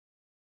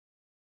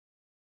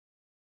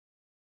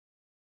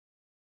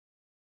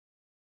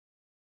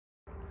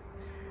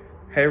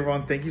Hey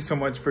everyone, thank you so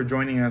much for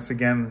joining us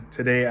again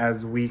today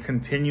as we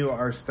continue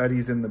our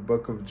studies in the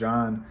book of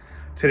John.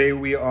 Today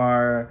we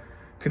are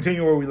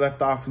continuing where we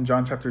left off in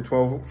John chapter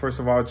 12.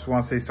 First of all, I just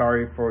want to say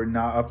sorry for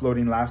not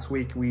uploading last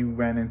week. We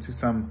ran into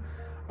some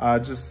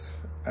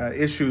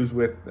issues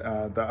with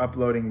the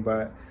uploading,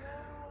 but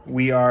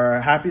we are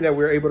happy that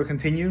we're able to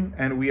continue,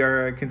 and we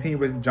are continuing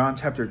with John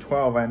chapter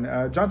 12.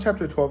 And John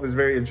chapter 12 is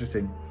very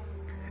interesting.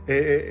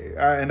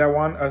 And I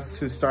want us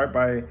to start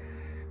by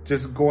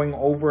just going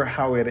over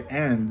how it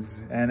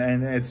ends, and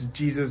it's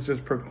Jesus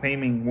just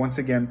proclaiming once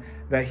again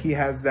that he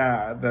has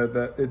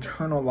the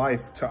eternal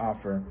life to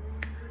offer.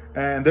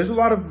 And there's a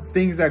lot of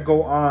things that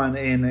go on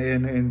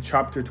in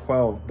chapter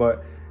 12,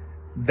 but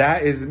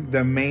that is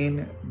the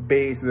main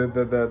base,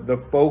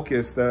 the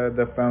focus,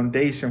 the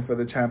foundation for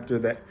the chapter,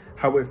 that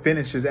how it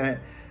finishes.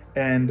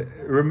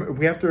 And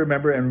we have to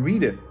remember and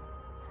read it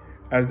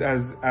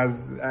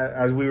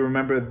as we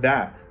remember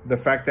that the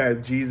fact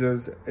that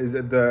Jesus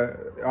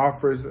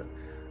offers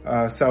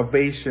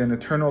salvation,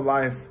 eternal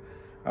life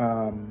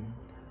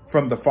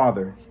from the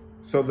Father.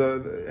 So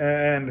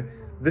and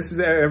this is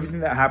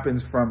everything that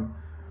happens from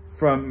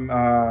when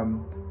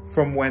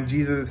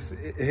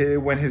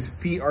when his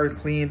feet are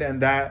cleaned,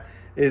 and that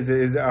is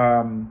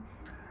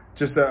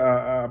just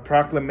a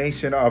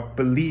proclamation of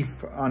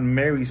belief on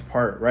Mary's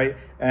part, right?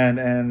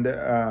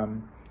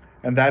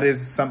 And that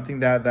is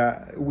something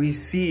that we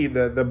see,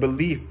 the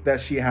belief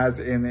that she has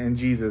in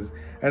Jesus.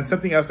 And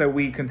something else that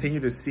we continue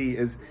to see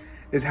is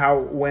how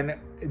when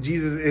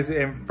Jesus is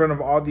in front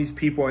of all these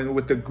people, and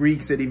with the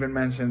Greeks it even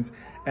mentions,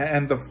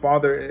 and the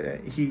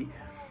Father,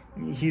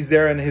 he's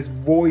there and his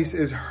voice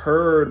is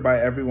heard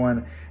by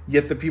everyone,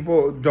 yet the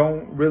people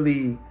don't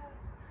really,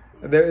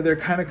 they're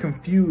kind of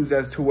confused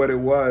as to what it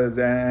was.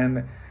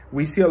 And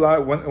we see a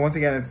lot, once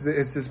again, it's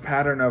this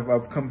pattern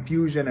of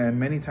confusion, and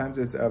many times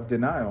it's of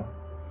denial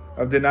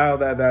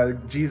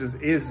that Jesus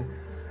is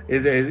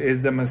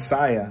the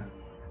Messiah.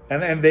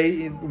 And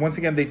they, once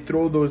again, they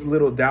throw those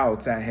little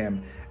doubts at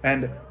him.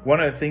 And one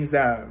of the things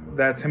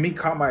that to me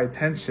caught my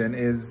attention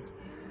is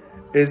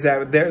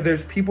that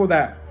there's people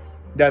that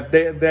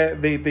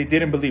they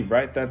didn't believe,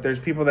 right? That there's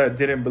people that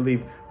didn't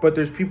believe, but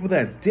there's people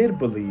that did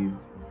believe,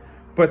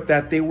 but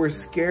that they were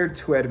scared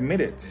to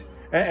admit it.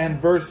 And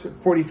verse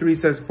 43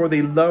 says, "For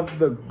they love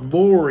the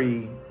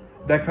glory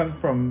that comes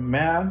from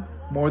man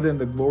more than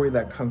the glory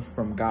that comes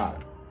from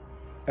God."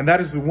 And that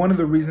is one of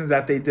the reasons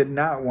that they did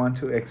not want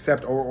to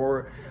accept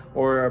or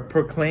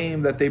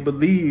proclaim that they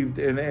believed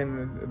in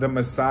the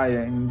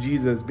Messiah, in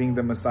Jesus being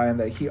the Messiah, and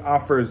that he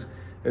offers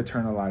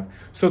eternal life.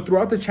 So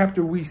throughout the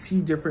chapter, we see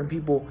different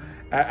people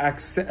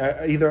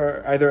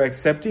either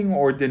accepting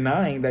or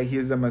denying that he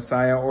is the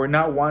Messiah, or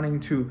not wanting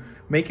to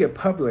make it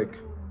public.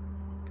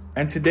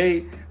 And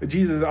today,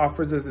 Jesus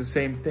offers us the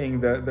same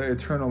thing, the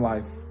eternal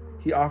life.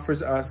 He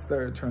offers us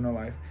the eternal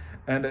life.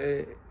 And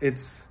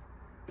it's,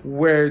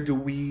 where do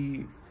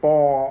we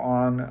fall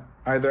on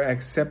either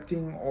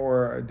accepting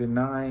or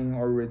denying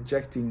or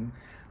rejecting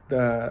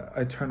the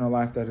eternal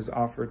life that is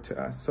offered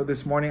to us? So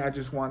this morning, I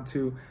just want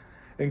to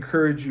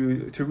encourage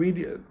you to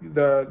read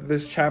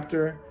this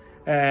chapter,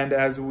 and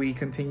as we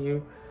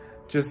continue,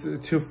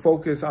 just to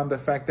focus on the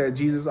fact that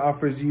Jesus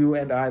offers you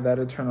and I that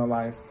eternal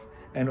life.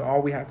 And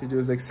all we have to do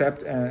is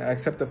accept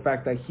the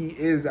fact that he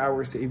is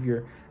our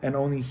Savior, and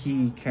only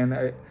he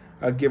can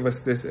give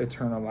us this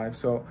eternal life.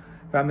 So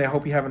family, I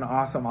hope you have an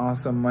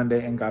awesome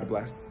Monday, and God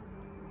bless.